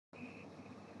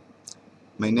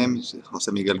My name is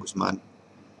Jose Miguel Guzman.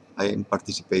 I am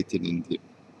participating in the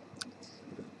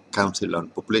Council on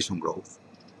Population Growth.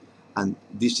 And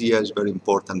this year is very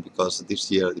important because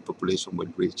this year the population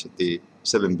will reach the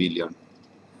 7 billion.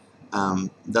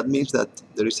 That means that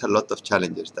there is a lot of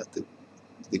challenges that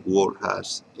the world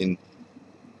has in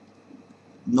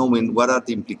knowing what are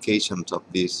the implications of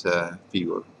this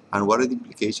figure and what are the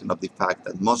implications of the fact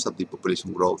that most of the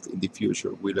population growth in the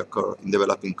future will occur in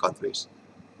developing countries.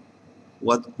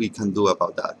 What we can do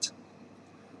about that?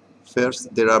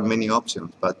 First, there are many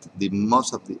options, but the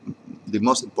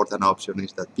most important option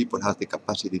is that people have the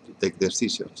capacity to take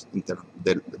decisions in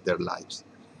their lives,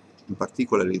 and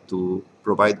particularly to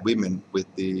provide women with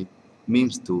the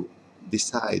means to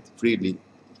decide freely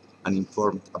and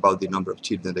informed about the number of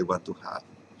children they want to have.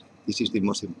 This is the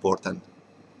most important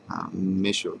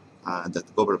measure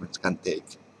that governments can take,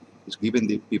 is giving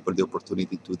the people the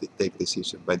opportunity to take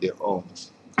decisions by their own.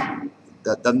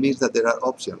 That means that there are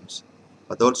options,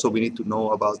 but also we need to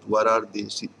know about what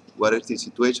is the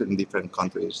situation in different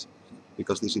countries,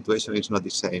 because the situation is not the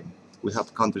same. We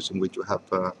have countries in which you have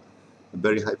a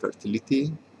very high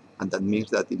fertility, and that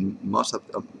means that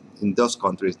in those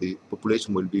countries the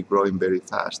population will be growing very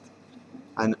fast.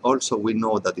 And also we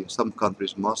know that in some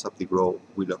countries most of the growth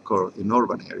will occur in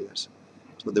urban areas.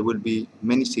 So there will be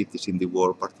many cities in the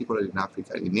world, particularly in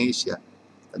Africa and in Asia,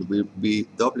 that will be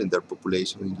doubling their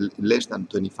population in less than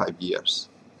 25 years.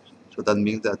 So that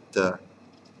means that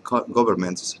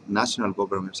governments, national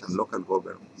governments and local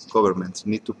governments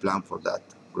need to plan for that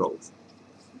growth.